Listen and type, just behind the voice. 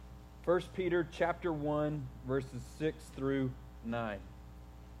1 Peter chapter 1, verses 6 through 9.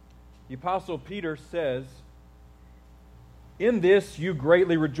 The Apostle Peter says, "In this you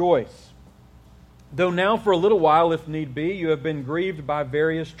greatly rejoice, though now for a little while, if need be, you have been grieved by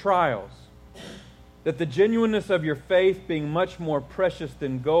various trials, that the genuineness of your faith, being much more precious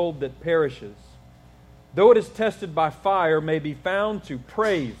than gold that perishes, though it is tested by fire, may be found to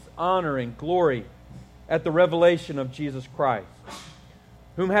praise, honor, and glory at the revelation of Jesus Christ,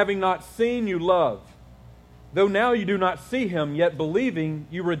 whom having not seen you love. Though now you do not see Him, yet believing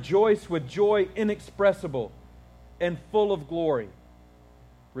you rejoice with joy inexpressible and full of glory,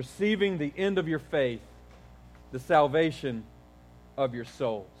 receiving the end of your faith, the salvation of your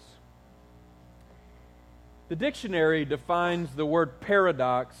souls." The dictionary defines the word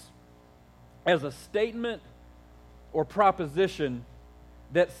paradox as a statement or proposition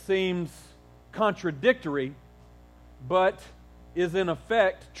that seems contradictory but is in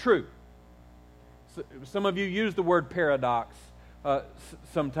effect true. Some of you use the word paradox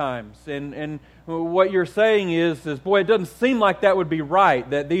sometimes, and what you're saying is, boy, it doesn't seem like that would be right,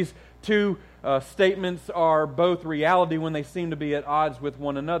 that these two statements are both reality when they seem to be at odds with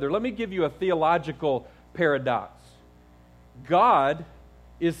one another. Let me give you a theological paradox. God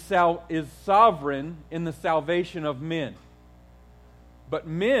is sovereign in the salvation of men, but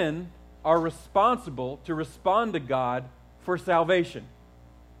men are responsible to respond to God for salvation.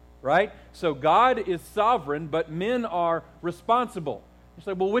 Right? So God is sovereign, but men are responsible. You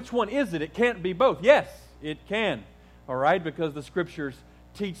say, well, which one is it? It can't be both. Yes, it can. All right? Because the Scriptures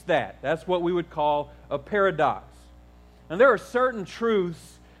teach that. That's what we would call a paradox. And there are certain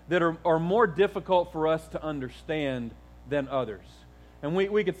truths that are more difficult for us to understand than others. And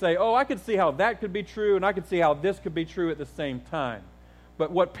we could say, oh, I could see how that could be true, and I could see how this could be true at the same time. But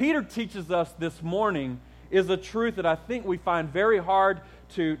what Peter teaches us this morning is a truth that I think we find very hard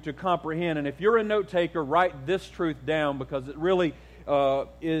to comprehend. And if you're a note taker, write this truth down, because it really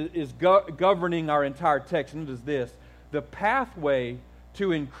is governing our entire text. And it is this: the pathway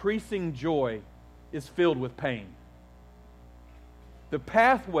to increasing joy is filled with pain. The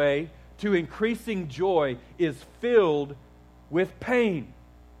pathway to increasing joy is filled with pain.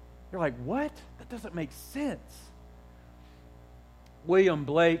 You're like, what? That doesn't make sense. William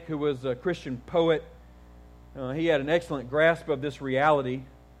Blake, who was a Christian poet, he had an excellent grasp of this reality.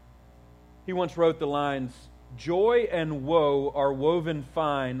 He once wrote the lines, "Joy and woe are woven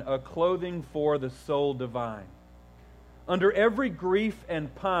fine, a clothing for the soul divine. Under every grief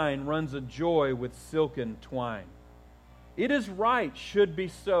and pine runs a joy with silken twine. It is right, should be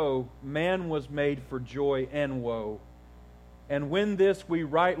so, man was made for joy and woe. And when this we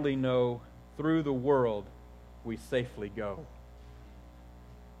rightly know, through the world we safely go."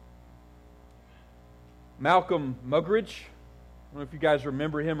 Malcolm Muggeridge, I don't know if you guys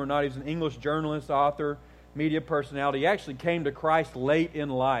remember him or not. He's an English journalist, author, media personality. He actually came to Christ late in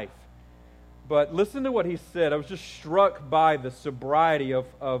life. But listen to what he said. I was just struck by the sobriety of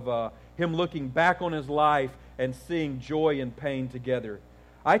him looking back on his life and seeing joy and pain together.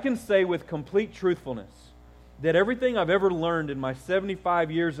 "I can say with complete truthfulness that everything I've ever learned in my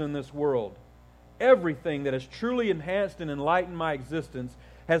 75 years in this world, everything that has truly enhanced and enlightened my existence,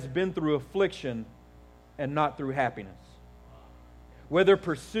 has been through affliction and not through happiness, whether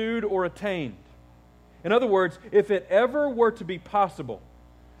pursued or attained. In other words, if it ever were to be possible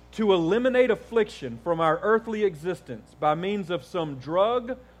to eliminate affliction from our earthly existence by means of some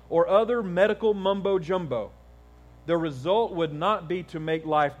drug or other medical mumbo-jumbo, the result would not be to make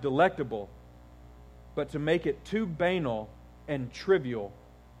life delectable, but to make it too banal and trivial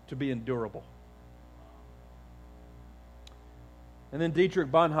to be endurable." And then Dietrich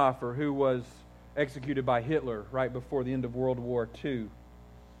Bonhoeffer, who was executed by Hitler right before the end of World War II,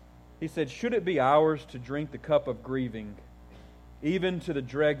 he said, "Should it be ours to drink the cup of grieving, even to the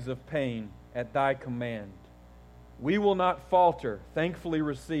dregs of pain, at Thy command, we will not falter, thankfully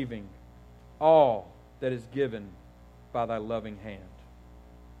receiving all that is given by Thy loving hand."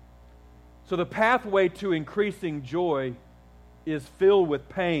 So the pathway to increasing joy is filled with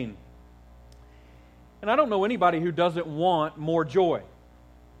pain. And I don't know anybody who doesn't want more joy.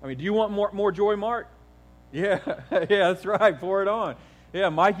 I mean, do you want more joy, Mark? Yeah, yeah, that's right. Pour it on. Yeah,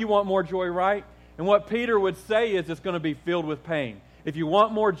 Mike, you want more joy, right? And what Peter would say is it's going to be filled with pain. If you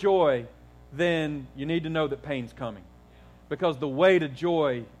want more joy, then you need to know that pain's coming. Because the way to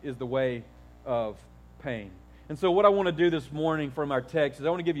joy is the way of pain. And so what I want to do this morning from our text is I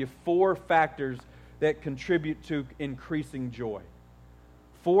want to give you 4 factors that contribute to increasing joy.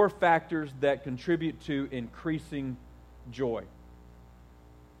 4 factors that contribute to increasing joy.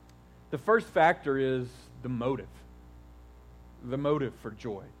 The first factor is the motive for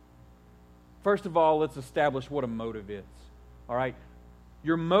joy. First of all, let's establish what a motive is. All right?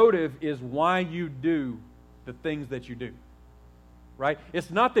 Your motive is why you do the things that you do. Right?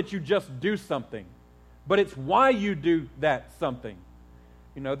 It's not that you just do something, but it's why you do that something.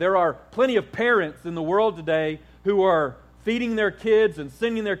 You know, there are plenty of parents in the world today who are feeding their kids and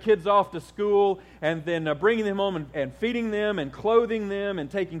sending their kids off to school and then bringing them home and feeding them and clothing them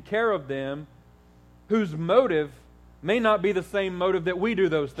and taking care of them, whose motive may not be the same motive that we do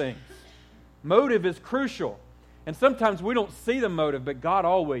those things. Motive is crucial. And sometimes we don't see the motive, but God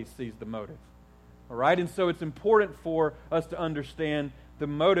always sees the motive. All right? And so it's important for us to understand the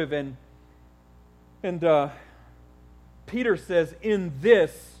motive. And Peter says, in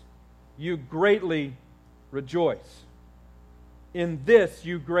this you greatly rejoice. In this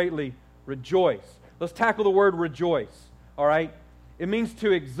you greatly rejoice. Let's tackle the word rejoice. All right? It means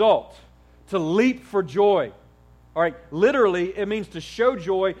to exult, to leap for joy. All right, literally, it means to show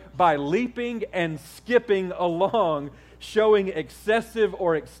joy by leaping and skipping along, showing excessive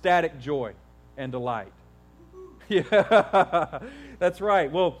or ecstatic joy and delight. Yeah, that's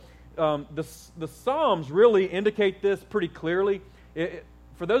right. Well, the Psalms really indicate this pretty clearly.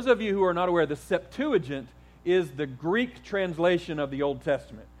 For those of you who are not aware, the Septuagint is the Greek translation of the Old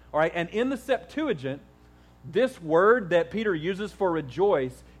Testament. All right, and in the Septuagint, this word that Peter uses for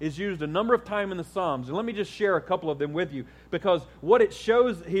rejoice is used a number of times in the Psalms. And let me just share a couple of them with you, because what it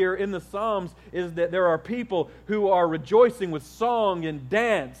shows here in the Psalms is that there are people who are rejoicing with song and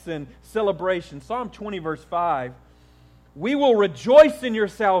dance and celebration. Psalm 20 verse 5, we will rejoice in your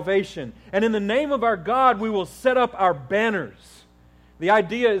salvation, and in the name of our God we will set up our banners. The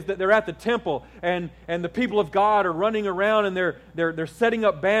idea is that they're at the temple and the people of God are running around and they're setting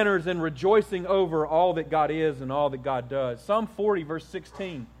up banners and rejoicing over all that God is and all that God does. Psalm 40 verse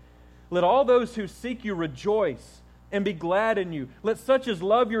 16. Let all those who seek you rejoice and be glad in you. Let such as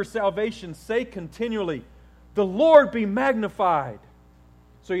love your salvation say continually, the Lord be magnified.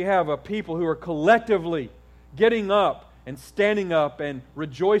 So you have a people who are collectively getting up and standing up and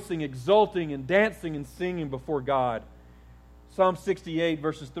rejoicing, exulting and dancing and singing before God. Psalm 68,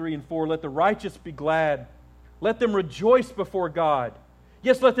 verses 3 and 4, let the righteous be glad. Let them rejoice before God.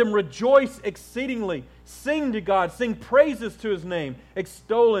 Yes, let them rejoice exceedingly. Sing to God. Sing praises to His name.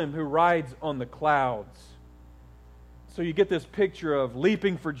 Extol Him who rides on the clouds. So you get this picture of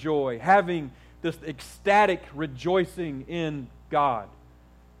leaping for joy, having this ecstatic rejoicing in God.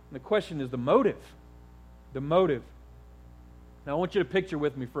 And the question is the motive. The motive. Now I want you to picture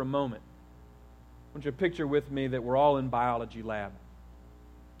with me for a moment. I want you to picture with me that we're all in biology lab.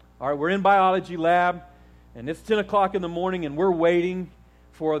 All right, we're in biology lab, and it's 10 o'clock in the morning, and we're waiting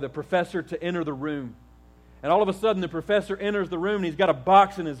for the professor to enter the room. And all of a sudden, the professor enters the room, and he's got a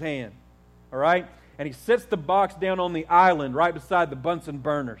box in his hand. All right? And he sets the box down on the island right beside the Bunsen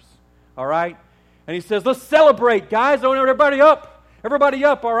burners. All right? And he says, let's celebrate, guys. I want everybody up. Everybody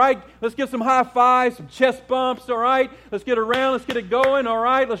up, all right? Let's give some high fives, some chest bumps, all right? Let's get around, let's get it going, all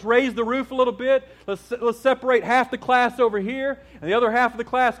right? Let's raise the roof a little bit. Let's separate half the class over here, and the other half of the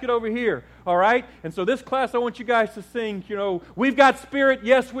class get over here, all right? And so this class, I want you guys to sing, we've got spirit,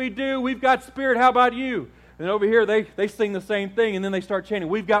 yes we do, we've got spirit, how about you? And over here, they sing the same thing, and then they start chanting,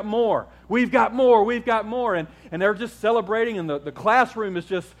 we've got more, we've got more, we've got more. And they're just celebrating, and the classroom is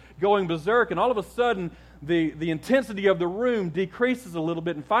just going berserk, and all of a sudden, the intensity of the room decreases a little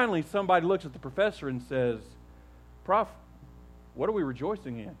bit, and finally somebody looks at the professor and says, Prof, what are we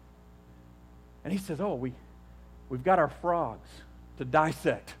rejoicing in? And he says, we've got our frogs to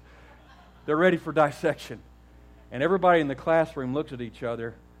dissect. They're ready for dissection. And everybody in the classroom looks at each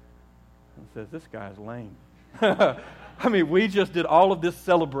other and says, this guy's lame. I mean, we just did all of this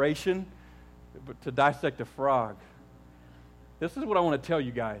celebration to dissect a frog. This is what I want to tell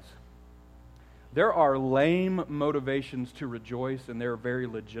you guys. There are lame motivations to rejoice, and there are very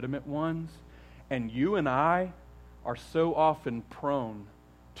legitimate ones. And you and I are so often prone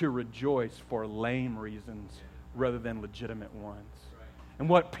to rejoice for lame reasons rather than legitimate ones. Right. And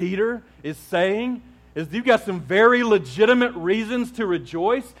what Peter is saying is you've got some very legitimate reasons to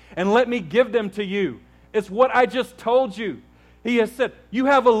rejoice, and let me give them to you. It's what I just told you. He has said, you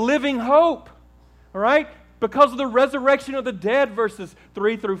have a living hope, all right? Because of the resurrection of the dead, verses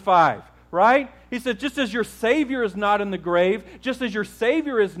 3 through 5. Right? He said, just as your Savior is not in the grave, just as your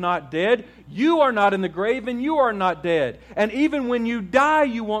Savior is not dead, you are not in the grave and you are not dead. And even when you die,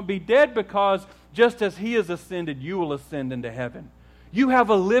 you won't be dead, because just as He is ascended, you will ascend into heaven. You have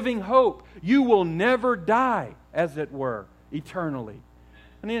a living hope. You will never die, as it were, eternally.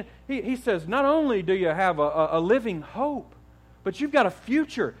 And he says, not only do you have a living hope, but you've got a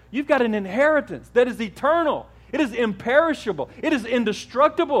future. You've got an inheritance that is eternal. It is imperishable. It is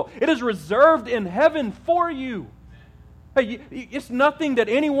indestructible. It is reserved in heaven for you. Hey, it's nothing that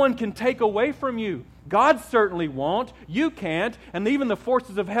anyone can take away from you. God certainly won't. You can't. And even the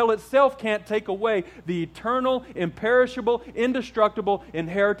forces of hell itself can't take away the eternal, imperishable, indestructible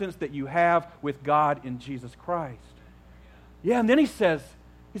inheritance that you have with God in Jesus Christ. Yeah, and then he says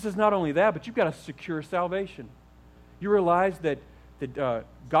not only that, but you've got a secure salvation. You realize that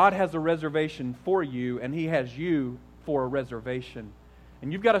God has a reservation for you, and He has you for a reservation.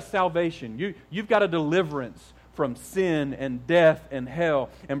 And you've got a salvation. You've got a deliverance from sin and death and hell,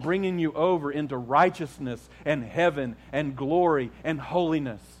 and bringing you over into righteousness and heaven and glory and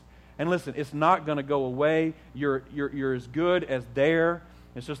holiness. And listen, it's not going to go away. You're as good as there.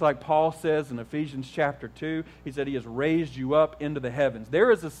 It's just like Paul says in Ephesians chapter 2. He said He has raised you up into the heavens.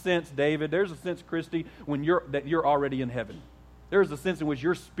 There is a sense, David, there's a sense, Christy, that you're already in heaven. There is a sense in which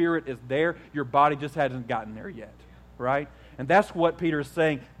your spirit is there. Your body just hasn't gotten there yet, right? And that's what Peter is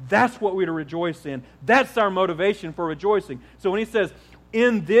saying. That's what we're to rejoice in. That's our motivation for rejoicing. So when he says,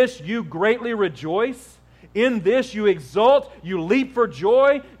 in this you greatly rejoice, in this you exult, you leap for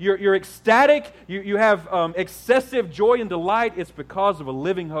joy, you're ecstatic, you have excessive joy and delight, it's because of a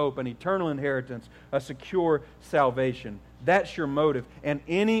living hope, an eternal inheritance, a secure salvation. That's your motive. And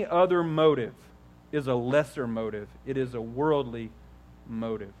any other motive is a lesser motive. It is a worldly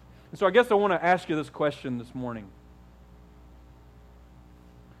motive. And so I guess I want to ask you this question this morning.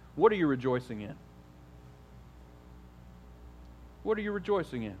 What are you rejoicing in? What are you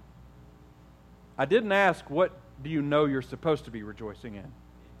rejoicing in? I didn't ask, what do you know you're supposed to be rejoicing in?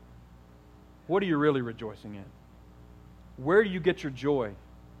 What are you really rejoicing in? Where do you get your joy?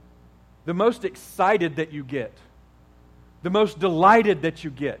 The most excited that you get, the most delighted that you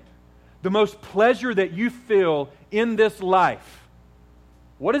get, the most pleasure that you feel in this life,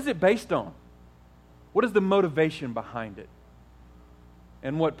 what is it based on? What is the motivation behind it?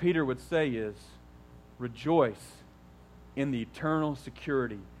 And what Peter would say is, rejoice in the eternal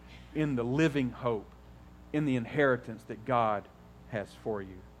security, in the living hope, in the inheritance that God has for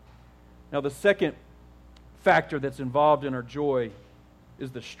you. Now, the second factor that's involved in our joy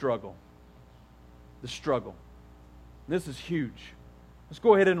is the struggle. The struggle. This is huge. Let's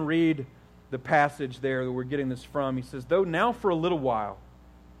go ahead and read the passage there that we're getting this from. He says, though now for a little while,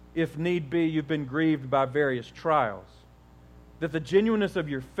 if need be, you've been grieved by various trials, that the genuineness of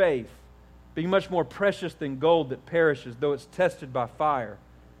your faith, being much more precious than gold that perishes, though it's tested by fire,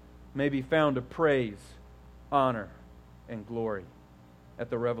 may be found to praise, honor, and glory at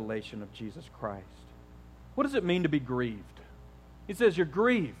the revelation of Jesus Christ. What does it mean to be grieved? He says you're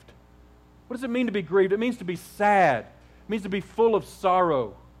grieved. What does it mean to be grieved? It means to be sad. It means to be full of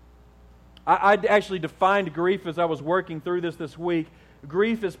sorrow. I actually defined grief as I was working through this week.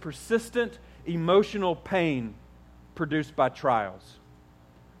 Grief is persistent emotional pain produced by trials.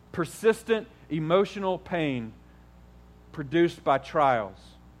 Persistent emotional pain produced by trials.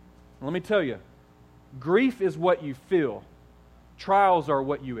 Let me tell you, grief is what you feel. Trials are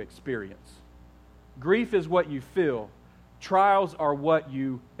what you experience. Grief is what you feel. Trials are what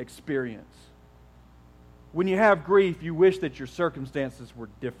you experience. When you have grief, you wish that your circumstances were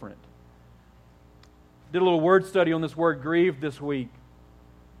different. Did a little word study on this word grieved this week.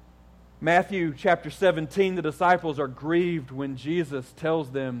 Matthew chapter 17, the disciples are grieved when Jesus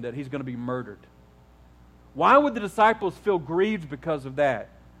tells them that He's going to be murdered. Why would the disciples feel grieved because of that?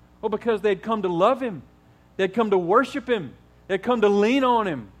 Well, because they'd come to love Him. They'd come to worship Him. They'd come to lean on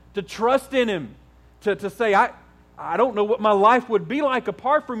Him, to trust in Him, to say, I don't know what my life would be like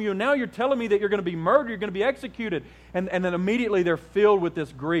apart from you. And now you're telling me that you're going to be murdered, you're going to be executed. And then immediately they're filled with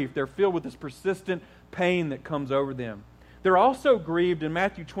this grief. They're filled with this persistent pain that comes over them. They're also grieved in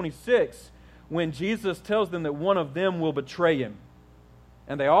Matthew 26 when Jesus tells them that one of them will betray Him.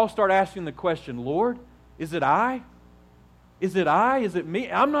 And they all start asking the question, Lord, is it I? Is it I? Is it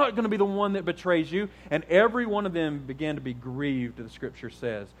me? I'm not going to be the one that betrays you. And every one of them began to be grieved, the Scripture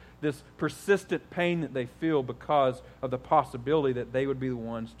says. This persistent pain that they feel because of the possibility that they would be the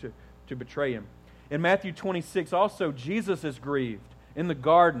ones to betray Him. In Matthew 26 also, Jesus is grieved in the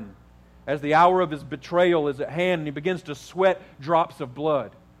garden as the hour of His betrayal is at hand and He begins to sweat drops of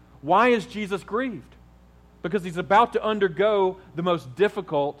blood. Why is Jesus grieved? Because He's about to undergo the most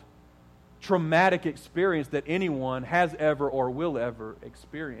difficult, traumatic experience that anyone has ever or will ever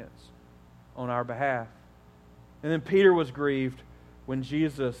experience on our behalf. And then Peter was grieved when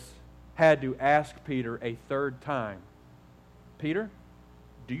Jesus had to ask Peter a third time, Peter,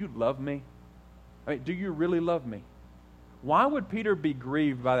 do you love me? I mean, do you really love me? Why would Peter be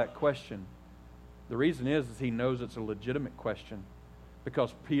grieved by that question? The reason is he knows it's a legitimate question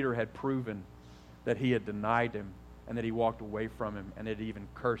because Peter had proven that he had denied him and that he walked away from him and had even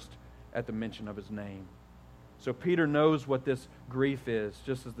cursed at the mention of his name. So Peter knows what this grief is,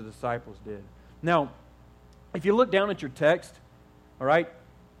 just as the disciples did. Now, if you look down at your text, all right,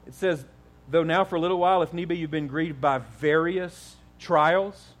 it says, though now for a little while, if need be, you've been grieved by various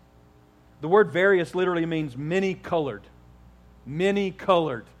trials. The word various literally means many-colored.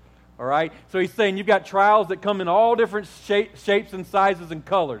 Many-colored. All right? So he's saying you've got trials that come in all different shapes and sizes and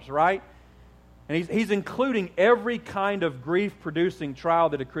colors, right? And he's including every kind of grief-producing trial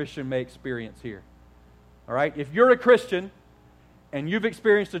that a Christian may experience here. All right? If you're a Christian and you've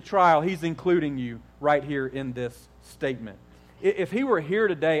experienced a trial, he's including you right here in this statement. If he were here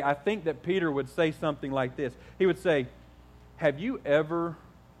today, I think that Peter would say something like this. He would say, have you ever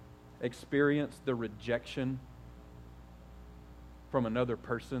experienced the rejection from another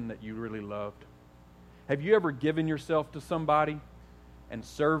person that you really loved? Have you ever given yourself to somebody and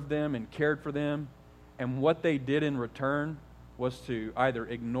served them and cared for them, and what they did in return was to either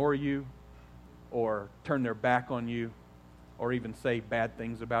ignore you or turn their back on you or even say bad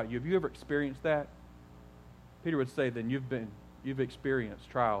things about you? Have you ever experienced that? Peter would say, then you've experienced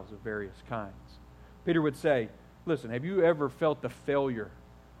trials of various kinds. Peter would say, listen, have you ever felt the failure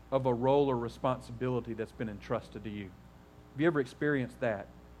of a role or responsibility that's been entrusted to you? Have you ever experienced that?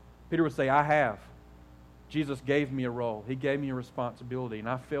 Peter would say, I have. Jesus gave me a role. He gave me a responsibility, and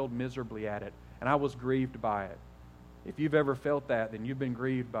I failed miserably at it, and I was grieved by it. If you've ever felt that, then you've been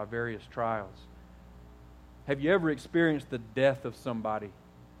grieved by various trials. Have you ever experienced the death of somebody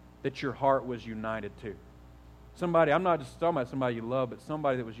that your heart was united to? Somebody, I'm not just talking about somebody you love, but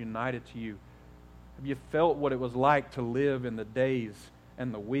somebody that was united to you. Have you felt what it was like to live in the days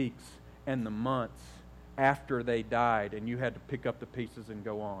and the weeks and the months after they died and you had to pick up the pieces and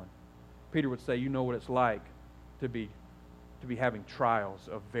go on? Peter would say, you know what it's like to be having trials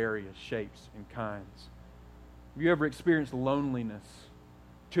of various shapes and kinds. Have you ever experienced loneliness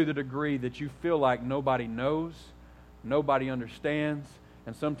to the degree that you feel like nobody knows, nobody understands,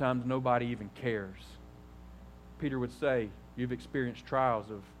 and sometimes nobody even cares? Peter would say, you've experienced trials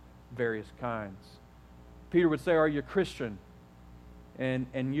of various kinds. Peter would say, are you a Christian?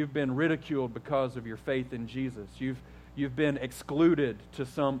 And you've been ridiculed because of your faith in Jesus. You've been excluded to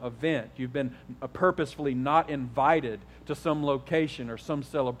some event. You've been purposefully not invited to some location or some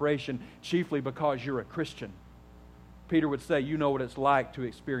celebration, chiefly because you're a Christian. Peter would say, you know what it's like to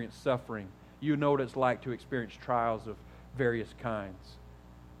experience suffering. You know what it's like to experience trials of various kinds.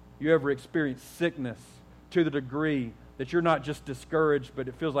 You ever experienced sickness to the degree that you're not just discouraged, but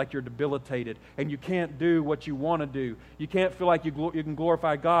it feels like you're debilitated and you can't do what you want to do. You can't feel like you can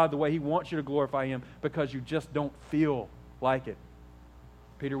glorify God the way He wants you to glorify Him because you just don't feel like it.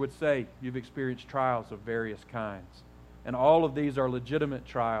 Peter would say, you've experienced trials of various kinds. And all of these are legitimate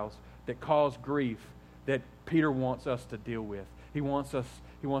trials that cause grief that Peter wants us to deal with. He wants us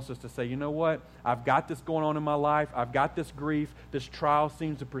to say, you know what? I've got this going on in my life. I've got this grief. This trial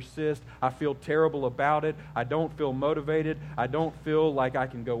seems to persist. I feel terrible about it. I don't feel motivated. I don't feel like I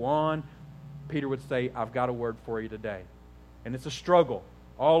can go on. Peter would say, I've got a word for you today. And it's a struggle.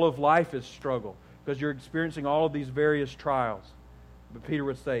 All of life is struggle because you're experiencing all of these various trials. But Peter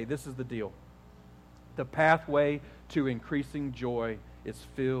would say, this is the deal. The pathway to increasing joy is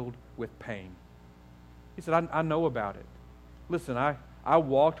filled with pain. He said, I know about it. Listen, I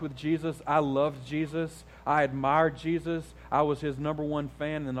walked with Jesus. I loved Jesus. I admired Jesus. I was His number one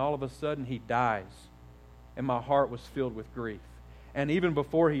fan, and all of a sudden He dies. And my heart was filled with grief. And even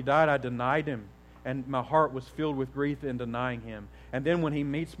before He died, I denied Him. And my heart was filled with grief in denying Him. And then when He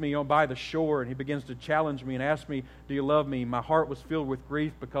meets me by the shore and He begins to challenge me and ask me, do you love me? My heart was filled with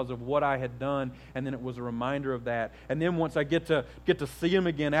grief because of what I had done. And then it was a reminder of that. And then once I get to see Him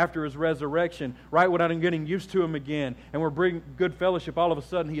again after His resurrection, right when I'm getting used to Him again, and we're bringing good fellowship, all of a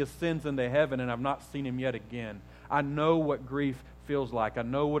sudden He ascends into heaven and I've not seen Him yet again. I know what grief feels like. I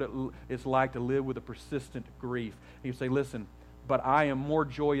know what it's like to live with a persistent grief. And you say, listen, but I am more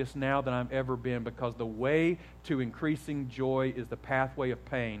joyous now than I've ever been because the way to increasing joy is the pathway of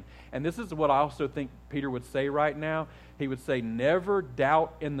pain. And this is what I also think Peter would say right now. He would say, never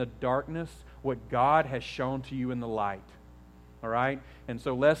doubt in the darkness what God has shown to you in the light. All right? And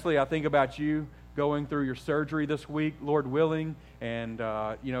so, Leslie, I think about you going through your surgery this week, Lord willing, and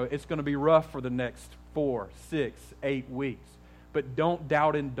it's going to be rough for the next 4, 6, 8 weeks. But don't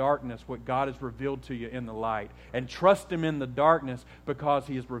doubt in darkness what God has revealed to you in the light. And trust Him in the darkness because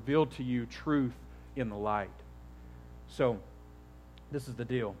He has revealed to you truth in the light. So, this is the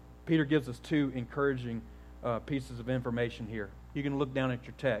deal. Peter gives us 2 encouraging pieces of information here. You can look down at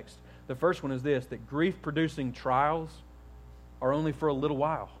your text. The first one is this, that grief-producing trials are only for a little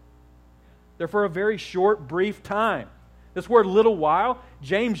while. They're for a very short, brief time. This word little while,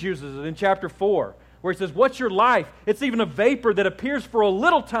 James uses it in chapter 4, where he says, what's your life? It's even a vapor that appears for a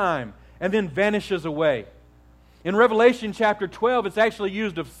little time and then vanishes away. In Revelation chapter 12, it's actually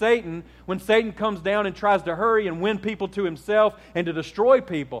used of Satan when Satan comes down and tries to hurry and win people to himself and to destroy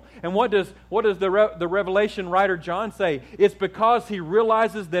people. And what does the Revelation writer John say? It's because he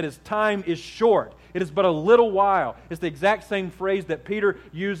realizes that his time is short. It is but a little while. It's the exact same phrase that Peter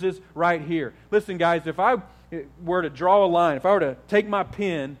uses right here. Listen, guys, if I were to draw a line, if I were to take my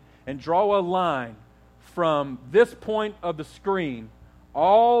pen and draw a line from this point of the screen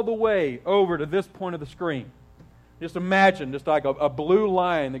all the way over to this point of the screen, just imagine just like a blue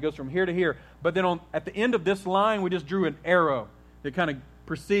line that goes from here to here. But then at the end of this line, we just drew an arrow that kind of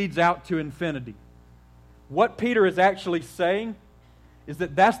proceeds out to infinity. What Peter is actually saying is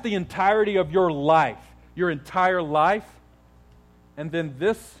that that's the entirety of your life, your entire life. And then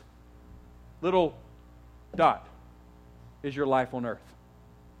this little dot is your life on earth.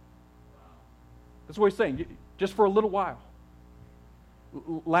 That's what he's saying, just for a little while.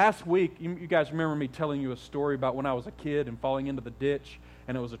 Last week, you guys remember me telling you a story about when I was a kid and falling into the ditch,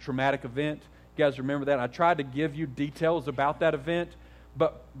 and it was a traumatic event. You guys remember that? I tried to give you details about that event,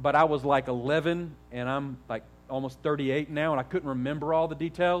 but I was like 11, and I'm like almost 38 now, and I couldn't remember all the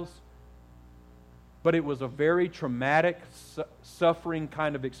details. But it was a very traumatic, suffering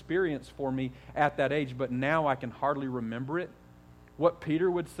kind of experience for me at that age, but now I can hardly remember it. What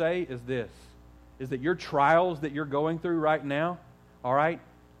Peter would say is this, is that your trials that you're going through right now, all right,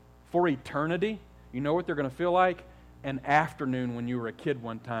 for eternity, you know what they're going to feel like? An afternoon when you were a kid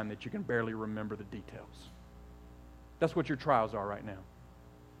one time that you can barely remember the details. That's what your trials are right now.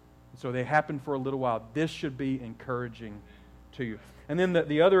 So they happen for a little while. This should be encouraging to you. And then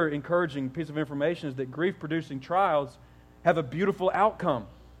the other encouraging piece of information is that grief-producing trials have a beautiful outcome.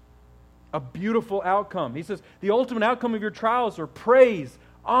 A beautiful outcome. He says, the ultimate outcome of your trials are praise,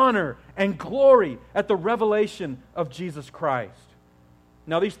 honor, and glory at the revelation of Jesus Christ.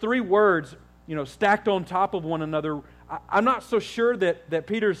 Now, these three words, stacked on top of one another, I'm not so sure that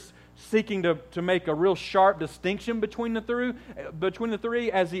Peter's seeking to make a real sharp distinction between the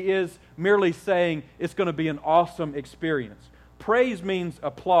three as he is merely saying it's going to be an awesome experience. Praise means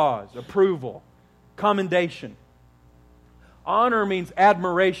applause, approval, commendation. Honor means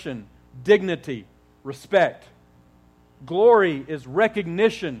admiration, dignity, respect. Glory is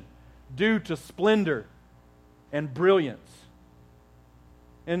recognition due to splendor and brilliance.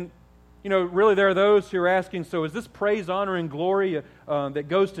 And, really there are those who are asking, so is this praise, honor, and glory that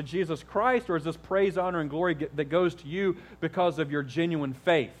goes to Jesus Christ, or is this praise, honor, and glory that goes to you because of your genuine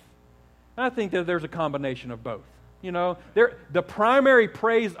faith? And I think that there's a combination of both. The primary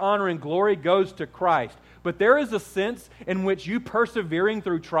praise, honor, and glory goes to Christ. But there is a sense in which you persevering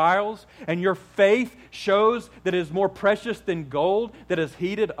through trials and your faith shows that it is more precious than gold that is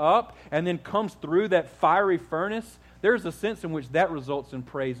heated up and then comes through that fiery furnace. There's a sense in which that results in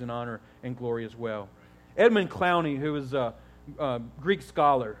praise and honor and glory as well. Edmund Clowney, who is a Greek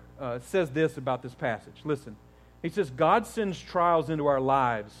scholar, says this about this passage. Listen, he says, God sends trials into our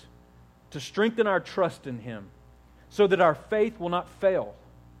lives to strengthen our trust in Him so that our faith will not fail.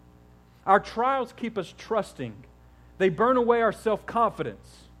 Our trials keep us trusting. They burn away our self-confidence.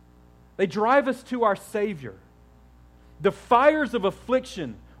 They drive us to our Savior. The fires of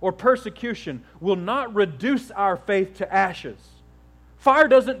affliction or persecution will not reduce our faith to ashes. Fire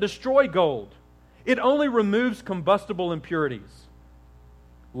doesn't destroy gold. It only removes combustible impurities.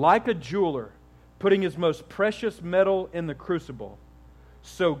 Like a jeweler putting his most precious metal in the crucible,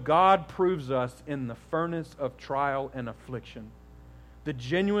 so God proves us in the furnace of trial and affliction. The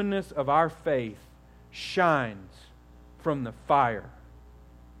genuineness of our faith shines from the fire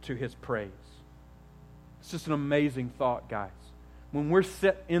to His praise. It's just an amazing thought, guys. When we're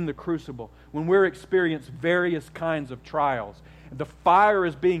set in the crucible, when we're experiencing various kinds of trials, the fire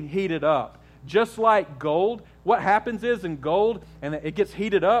is being heated up. Just like gold, what happens is in gold, and it gets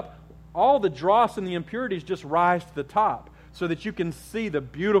heated up, all the dross and the impurities just rise to the top so that you can see the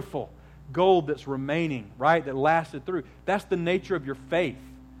beautiful gold that's remaining, right, that lasted through. That's the nature of your faith.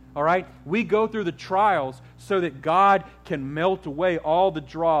 All right? We go through the trials so that God can melt away all the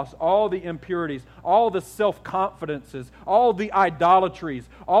dross, all the impurities, all the self-confidences, all the idolatries,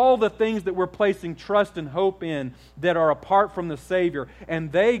 all the things that we're placing trust and hope in that are apart from the Savior.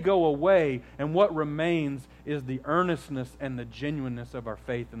 And they go away, and what remains is the earnestness and the genuineness of our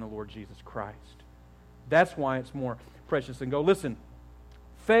faith in the Lord Jesus Christ. That's why it's more precious than gold. Listen,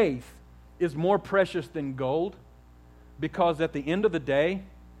 faith is more precious than gold because at the end of the day,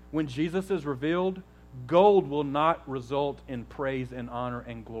 when Jesus is revealed, gold will not result in praise and honor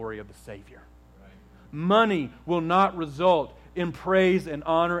and glory of the Savior. Money will not result in praise and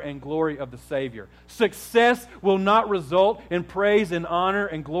honor and glory of the Savior. Success will not result in praise and honor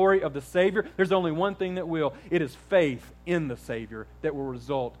and glory of the Savior. There's only one thing that will. It is faith in the Savior that will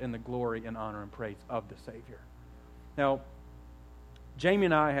result in the glory and honor and praise of the Savior. Now, Jamie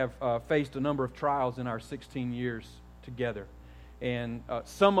and I have faced a number of trials in our 16 years together. And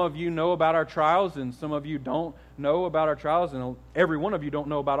some of you know about our trials, and some of you don't know about our trials, and every one of you don't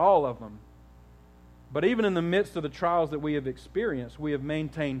know about all of them. But even in the midst of the trials that we have experienced, we have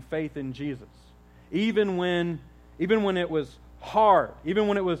maintained faith in Jesus. Even when it was hard, even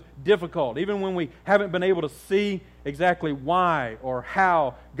when it was difficult, even when we haven't been able to see exactly why or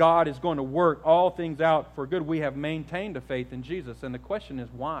how God is going to work all things out for good, we have maintained a faith in Jesus. And the question is,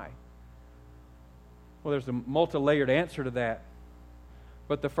 why? Well, there's a multi-layered answer to that.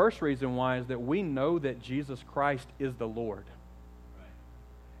 But the first reason why is that we know that Jesus Christ is the Lord. Right.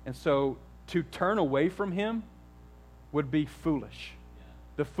 And so to turn away from Him would be foolish. Yeah.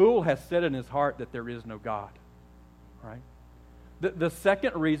 The fool has said in his heart that there is no God. Right? The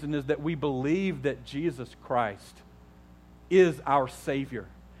second reason is that we believe that Jesus Christ is our Savior.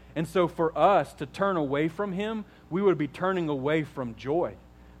 And so for us to turn away from Him, we would be turning away from joy.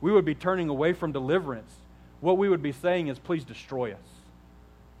 We would be turning away from deliverance. What we would be saying is, please destroy us.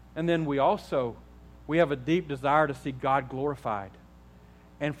 And then we have a deep desire to see God glorified.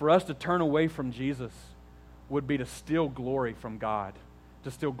 And for us to turn away from Jesus would be to steal glory from God, to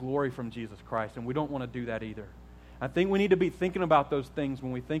steal glory from Jesus Christ. And we don't want to do that either. I think we need to be thinking about those things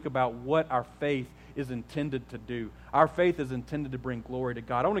when we think about what our faith is intended to do. Our faith is intended to bring glory to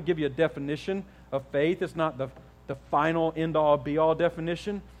God. I want to give you a definition of faith. It's not the final end-all, be-all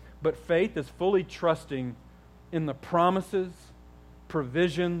definition, but faith is fully trusting in the promises,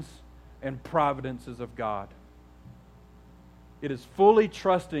 provisions, and providences of God. It is fully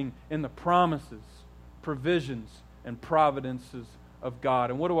trusting in the promises, provisions, and providences of God.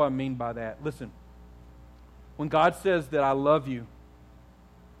 And what do I mean by that? Listen, when God says that I love you,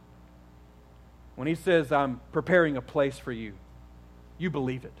 when He says I'm preparing a place for you, you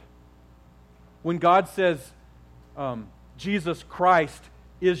believe it. When God says Jesus Christ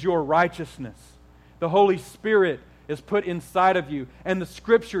is your righteousness, the Holy Spirit is put inside of you, and the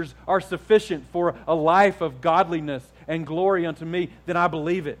Scriptures are sufficient for a life of godliness and glory unto me, then I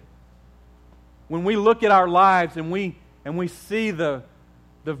believe it. When we look at our lives and we see the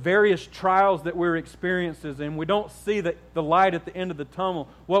various trials that we're experiencing, and we don't see the light at the end of the tunnel,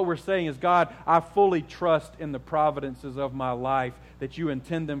 what we're saying is, God, I fully trust in the providences of my life, that you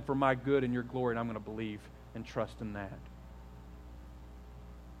intend them for my good and your glory, and I'm going to believe and trust in that.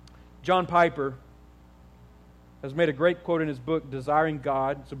 John Piper has made a great quote in his book, Desiring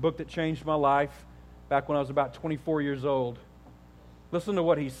God. It's a book that changed my life back when I was about 24 years old. Listen to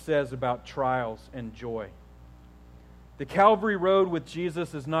what he says about trials and joy. The Calvary road with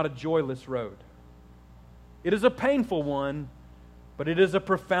Jesus is not a joyless road. It is a painful one, but it is a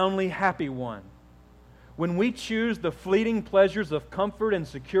profoundly happy one. When we choose the fleeting pleasures of comfort and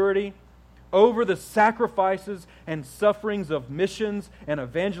security over the sacrifices and sufferings of missions and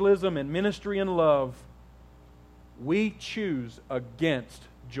evangelism and ministry and love, we choose against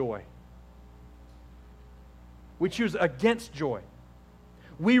joy. We choose against joy.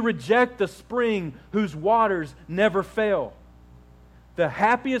 We reject the spring whose waters never fail. The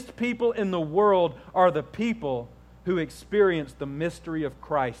happiest people in the world are the people who experience the mystery of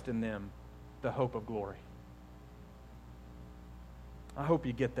Christ in them, the hope of glory. I hope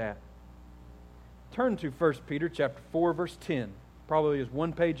you get that. Turn to 1 Peter chapter 4, verse 10. Probably is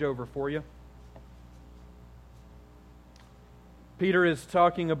one page over for you. Peter is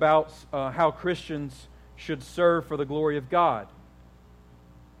talking about how Christians should serve for the glory of God.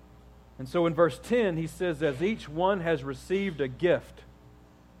 And so in verse 10, he says, as each one has received a gift,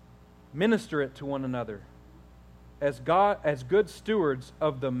 minister it to one another, as good stewards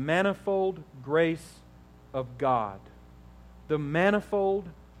of the manifold grace of God. The manifold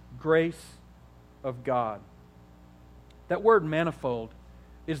grace of God. That word manifold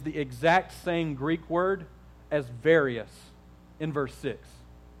is the exact same Greek word as various in verse 6.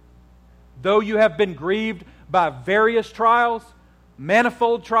 Though you have been grieved by various trials,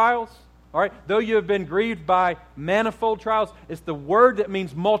 manifold trials, all right, though you have been grieved by manifold trials, it's the word that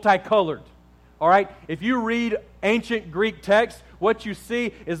means multicolored. All right, if you read ancient Greek texts, what you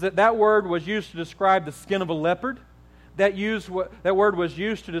see is that word was used to describe the skin of a leopard. That word was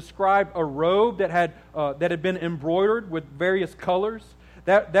used to describe a robe that had been embroidered with various colors.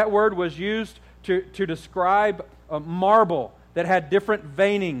 That word was used to describe a marble that had different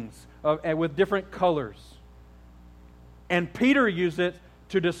veinings with different colors. And Peter used it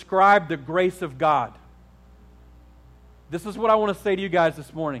to describe the grace of God. This is what I want to say to you guys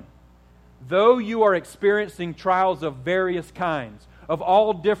this morning. Though you are experiencing trials of various kinds, of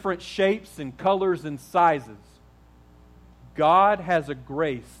all different shapes and colors and sizes, God has a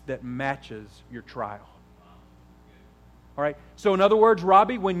grace that matches your trial. All right? So in other words,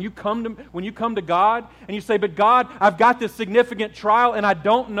 Robbie, when you come to God and you say, "But God, I've got this significant trial and I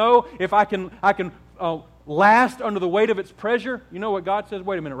don't know if I can last under the weight of its pressure," you know what God says?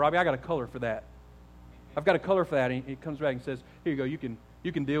 "Wait a minute, Robbie, I got a color for that. I've got a color for that." And he comes back and says, "Here you go, you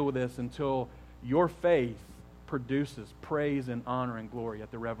can deal with this until your faith produces praise and honor and glory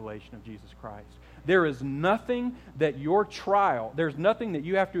at the revelation of Jesus Christ." There is nothing that your trial, there's nothing that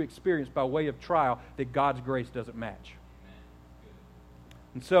you have to experience by way of trial that God's grace doesn't match.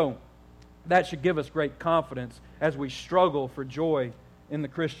 And so, that should give us great confidence as we struggle for joy in the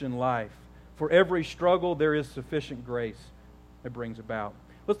Christian life. For every struggle, there is sufficient grace that brings about.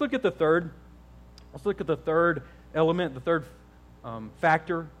 Let's look at the third element, the third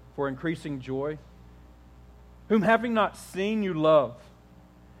factor for increasing joy. "Whom having not seen you love,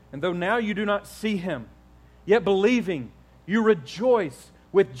 and though now you do not see Him, yet believing you rejoice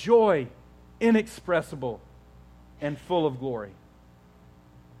with joy inexpressible and full of glory."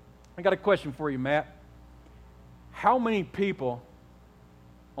 I got a question for you, Matt. How many people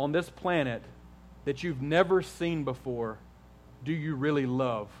on this planet that you've never seen before do you really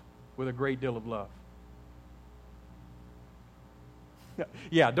love with a great deal of love?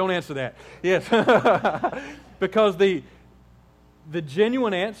 Yeah, don't answer that. Yes. Because the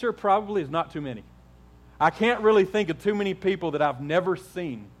genuine answer probably is not too many. I can't really think of too many people that I've never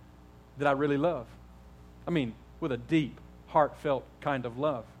seen that I really love. I mean, with a deep, heartfelt kind of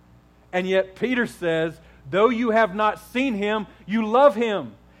love. And yet Peter says, though you have not seen Him, you love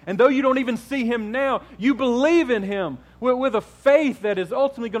Him. And though you don't even see Him now, you believe in Him with a faith that is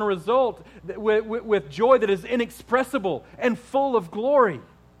ultimately going to result with joy that is inexpressible and full of glory.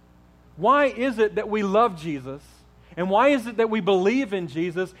 Why is it that we love Jesus? And why is it that we believe in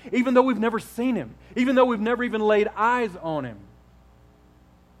Jesus even though we've never seen Him? Even though we've never even laid eyes on Him?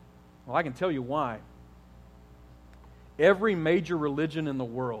 Well, I can tell you why. Every major religion in the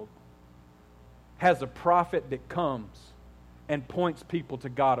world has a prophet that comes and points people to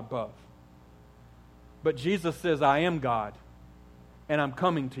God above. But Jesus says, "I am God, and I'm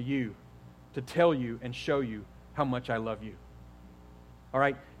coming to you to tell you and show you how much I love you." All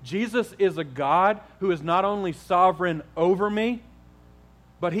right? Jesus is a God who is not only sovereign over me,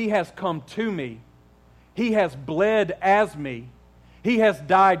 but He has come to me. He has bled as me. He has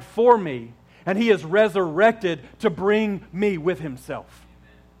died for me, and He is resurrected to bring me with Himself.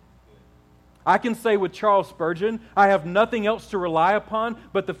 I can say with Charles Spurgeon, I have nothing else to rely upon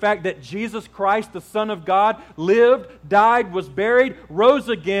but the fact that Jesus Christ, the Son of God, lived, died, was buried, rose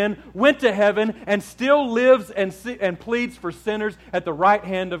again, went to heaven, and still lives and pleads for sinners at the right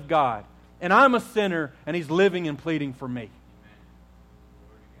hand of God. And I'm a sinner, and He's living and pleading for me.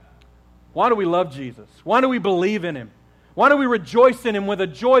 Why do we love Jesus? Why do we believe in Him? Why do we rejoice in Him with a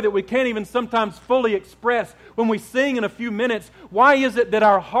joy that we can't even sometimes fully express when we sing in a few minutes? Why is it that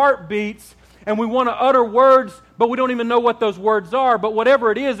our heart beats and we want to utter words, but we don't even know what those words are? But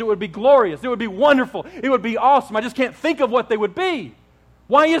whatever it is, it would be glorious. It would be wonderful. It would be awesome. I just can't think of what they would be.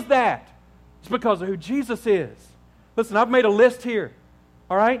 Why is that? It's because of who Jesus is. Listen, I've made a list here.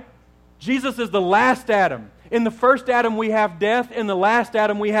 All right? Jesus is the last Adam. In the first Adam we have death. In the last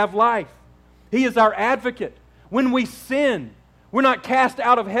Adam we have life. He is our advocate. When we sin, we're not cast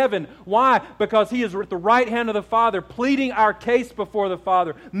out of heaven. Why? Because He is at the right hand of the Father, pleading our case before the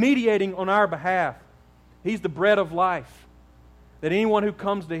Father, mediating on our behalf. He's the bread of life, that anyone who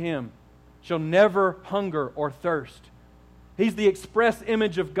comes to Him shall never hunger or thirst. He's the express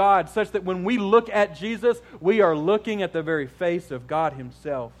image of God, such that when we look at Jesus, we are looking at the very face of God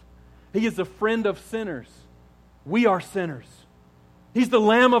Himself. He is a friend of sinners. We are sinners. He's the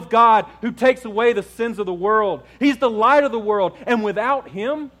Lamb of God who takes away the sins of the world. He's the light of the world. And without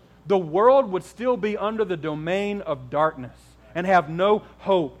Him, the world would still be under the domain of darkness and have no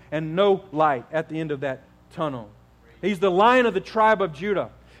hope and no light at the end of that tunnel. He's the Lion of the tribe of Judah.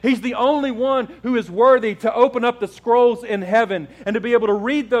 He's the only one who is worthy to open up the scrolls in heaven and to be able to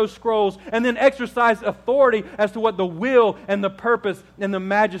read those scrolls and then exercise authority as to what the will and the purpose and the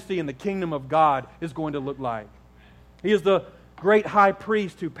majesty and the kingdom of God is going to look like. He is the great high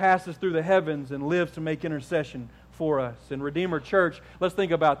priest who passes through the heavens and lives to make intercession for us. In Redeemer Church, let's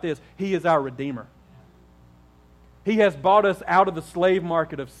think about this. He is our Redeemer. He has bought us out of the slave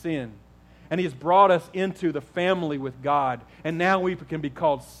market of sin, and He has brought us into the family with God. And now we can be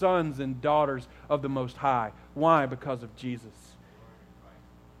called sons and daughters of the Most High. Why? Because of Jesus.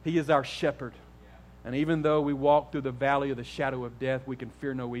 He is our shepherd. And even though we walk through the valley of the shadow of death, we can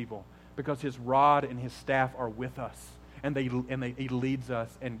fear no evil, because His rod and His staff are with us, and He leads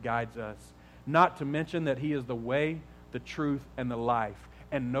us and guides us. Not to mention that He is the way, the truth, and the life,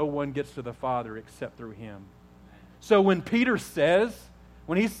 and no one gets to the Father except through Him. So when Peter says,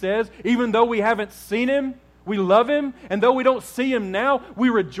 even though we haven't seen Him, we love Him, and though we don't see Him now, we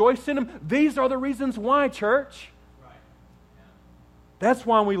rejoice in Him. These are the reasons why, church. Right. Yeah. That's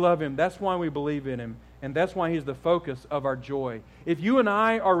why we love Him. That's why we believe in Him. And that's why He's the focus of our joy. If you and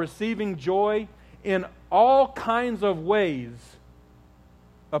I are receiving joy in all kinds of ways,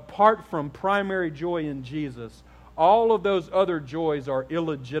 apart from primary joy in Jesus, all of those other joys are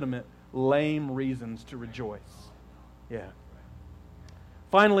illegitimate, lame reasons to rejoice. Yeah.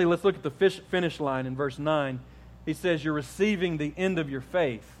 Finally, let's look at the finish line in verse 9. He says, you're receiving the end of your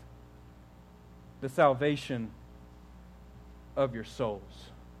faith, the salvation of your souls.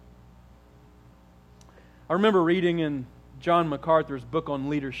 I remember reading in John MacArthur's book on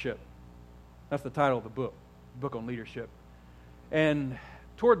leadership. That's the title of the book on leadership. And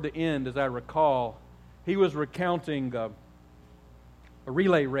toward the end, as I recall, he was recounting a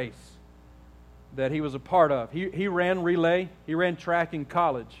relay race that he was a part of. He ran relay. He ran track in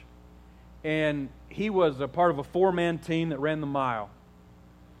college. And he was a part of a 4-man team that ran the mile.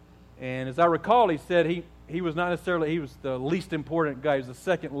 And as I recall, he said he was not necessarily, he was the least important guy. He was the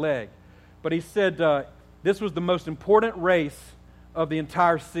second leg. But he said this was the most important race of the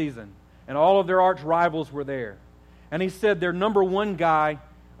entire season. And all of their arch rivals were there. And he said their number one guy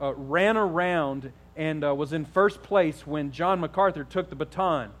ran around and was in first place when John MacArthur took the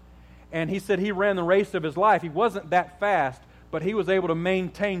baton. And he said he ran the race of his life. He wasn't that fast, but he was able to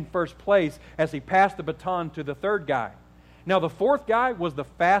maintain first place as he passed the baton to the third guy. Now, the fourth guy was the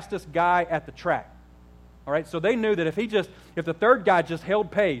fastest guy at the track. All right, so they knew that if the third guy just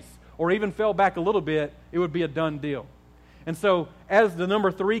held pace or even fell back a little bit, it would be a done deal. And so, as the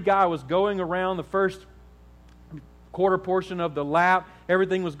number 3 guy was going around the first quarter portion of the lap,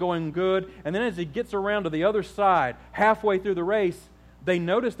 everything was going good. And then as he gets around to the other side, halfway through the race, they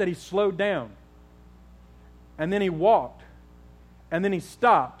noticed that he slowed down. And then he walked. And then he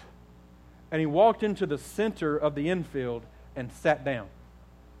stopped. And he walked into the center of the infield and sat down.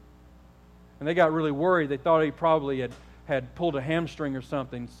 And they got really worried. They thought he probably had pulled a hamstring or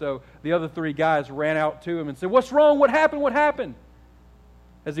something. So the other 3 guys ran out to him and said, "What's wrong? What happened? What happened?"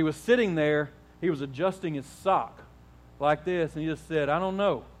 As he was sitting there, he was adjusting his sock like this, and he just said, "I don't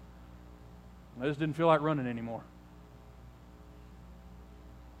know. I just didn't feel like running anymore.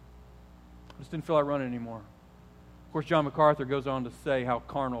 Of course, John MacArthur goes on to say how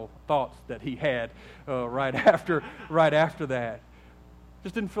carnal thoughts that he had right after that.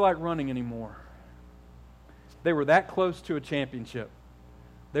 Just didn't feel like running anymore. They were that close to a championship.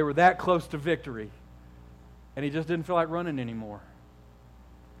 They were that close to victory. And he just didn't feel like running anymore.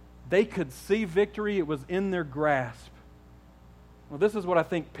 They could see victory. It was in their grasp. Well, this is what I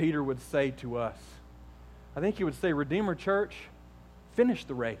think Peter would say to us. I think he would say, Redeemer Church, finish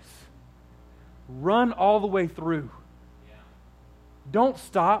the race. Run all the way through. Yeah. Don't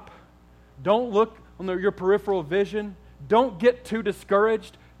stop. Don't look on your peripheral vision. Don't get too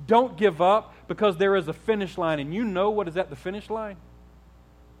discouraged. Don't give up, because there is a finish line. And you know what is at the finish line?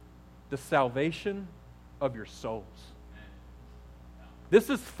 The salvation of your souls. This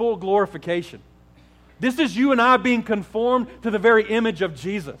is full glorification. This is you and I being conformed to the very image of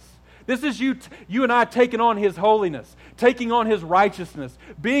Jesus. This is you and I taking on His holiness, taking on His righteousness,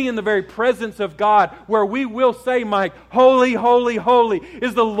 being in the very presence of God, where we will say, Mike, holy, holy, holy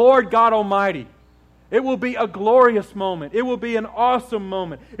is the Lord God Almighty. It will be a glorious moment. It will be an awesome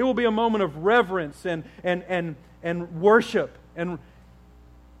moment. It will be a moment of reverence and worship and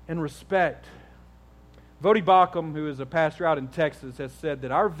respect. Vodi Bakum, who is a pastor out in Texas, has said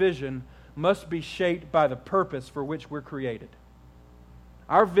that our vision must be shaped by the purpose for which we're created.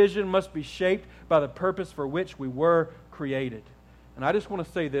 Our vision must be shaped by the purpose for which we were created. And I just want to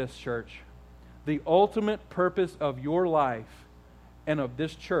say this, church. The ultimate purpose of your life and of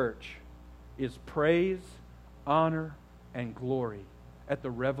this church is praise, honor, and glory at the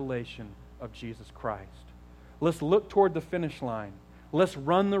revelation of Jesus Christ. Let's look toward the finish line. Let's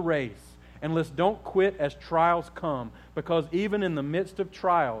run the race. And let's don't quit as trials come, because even in the midst of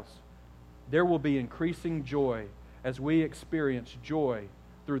trials, there will be increasing joy as we experience joy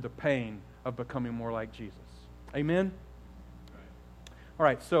through the pain of becoming more like Jesus. Amen? All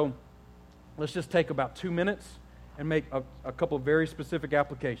right, so let's just take about 2 minutes and make a couple of very specific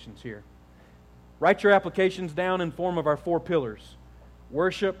applications here. Write your applications down in form of our 4 pillars: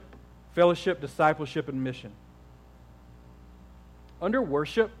 worship, fellowship, discipleship, and mission. Under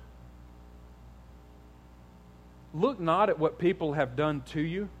worship, look not at what people have done to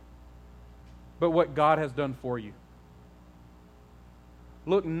you, but what God has done for you.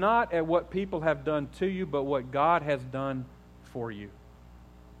 Look not at what people have done to you, but what God has done for you.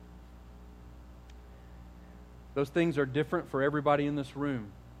 Those things are different for everybody in this room.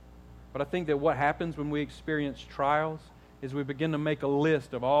 But I think that what happens when we experience trials is we begin to make a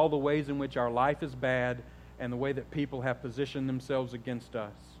list of all the ways in which our life is bad and the way that people have positioned themselves against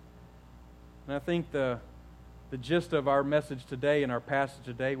us. And I think the gist of our message today and our passage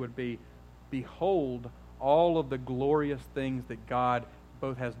today would be, behold all of the glorious things that God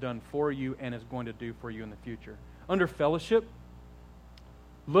both has done for you and is going to do for you in the future. Under fellowship,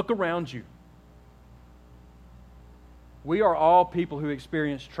 look around you. We are all people who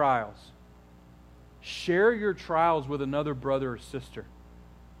experience trials. Share your trials with another brother or sister.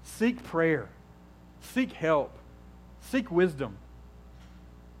 Seek prayer. Seek help. Seek wisdom.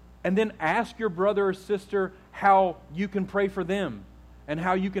 And then ask your brother or sister how you can pray for them and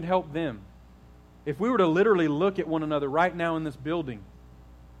how you can help them. If we were to literally look at one another right now in this building,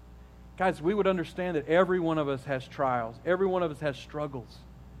 guys, we would understand that every one of us has trials. Every one of us has struggles.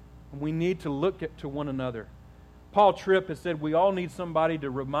 And we need to look to one another. Paul Tripp has said we all need somebody to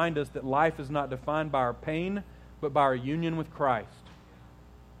remind us that life is not defined by our pain, but by our union with Christ.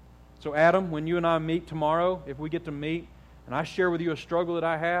 So Adam, when you and I meet tomorrow, if we get to meet, and I share with you a struggle that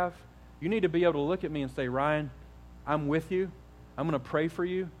I have, you need to be able to look at me and say, Ryan, I'm with you. I'm going to pray for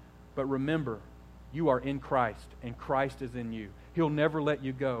you. But remember, you are in Christ, and Christ is in you. He'll never let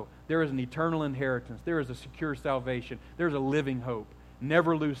you go. There is an eternal inheritance. There is a secure salvation. There's a living hope.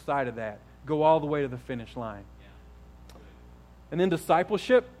 Never lose sight of that. Go all the way to the finish line. And then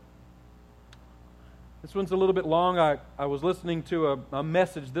discipleship. This one's a little bit long. I was listening to a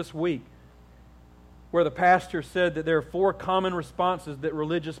message this week where the pastor said that there are 4 common responses that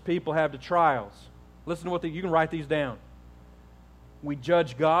religious people have to trials. Listen to what you can write these down. We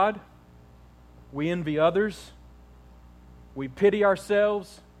judge God. We envy others. We pity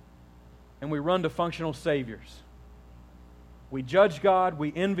ourselves. And we run to functional saviors. We judge God.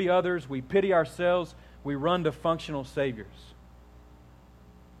 We envy others. We pity ourselves. We run to functional saviors.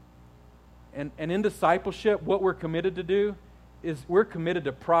 And in discipleship, what we're committed to do is we're committed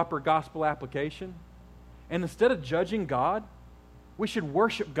to proper gospel application. And instead of judging God, we should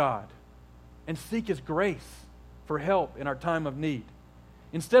worship God and seek His grace for help in our time of need.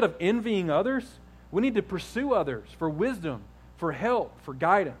 Instead of envying others, we need to pursue others for wisdom, for help, for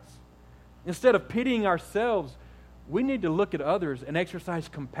guidance. Instead of pitying ourselves, we need to look at others and exercise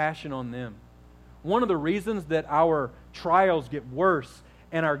compassion on them. One of the reasons that our trials get worse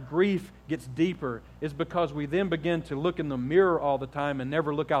and our grief gets deeper is because we then begin to look in the mirror all the time and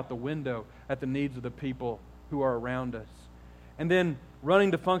never look out the window at the needs of the people who are around us. And then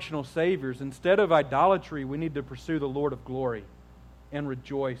running to functional saviors, instead of idolatry, we need to pursue the Lord of glory and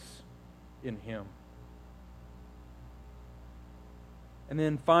rejoice in Him. And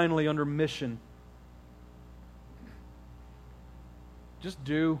then finally, under mission, just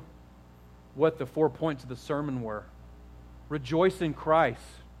do what the 4 points of the sermon were. Rejoice in Christ.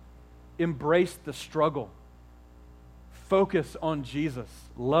 Embrace the struggle. Focus on Jesus,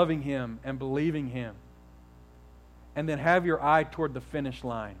 loving Him and believing Him. And then have your eye toward the finish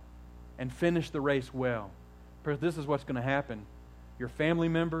line and finish the race well. Because this is what's going to happen. Your family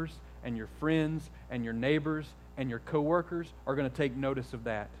members and your friends and your neighbors and your coworkers are going to take notice of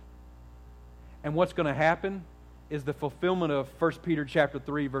that. And what's going to happen is the fulfillment of 1 Peter chapter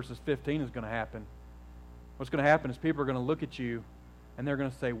 3 verses 15 is going to happen. What's going to happen is people are going to look at you and they're going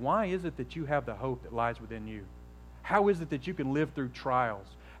to say, why is it that you have the hope that lies within you? How is it that you can live through trials?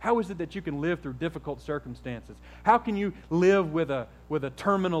 How is it that you can live through difficult circumstances? How can you live with a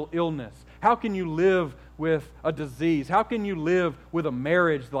terminal illness? How can you live with a disease? How can you live with a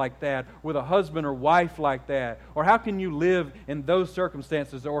marriage like that, with a husband or wife like that? Or how can you live in those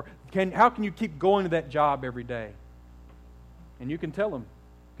circumstances? Or how can you keep going to that job every day? And you can tell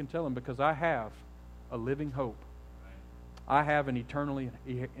them, because I have a living hope. I have an eternal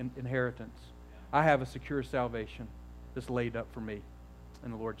inheritance. I have a secure salvation that's laid up for me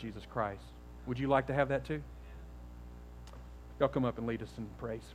in the Lord Jesus Christ. Would you like to have that too? Y'all come up and lead us in praise.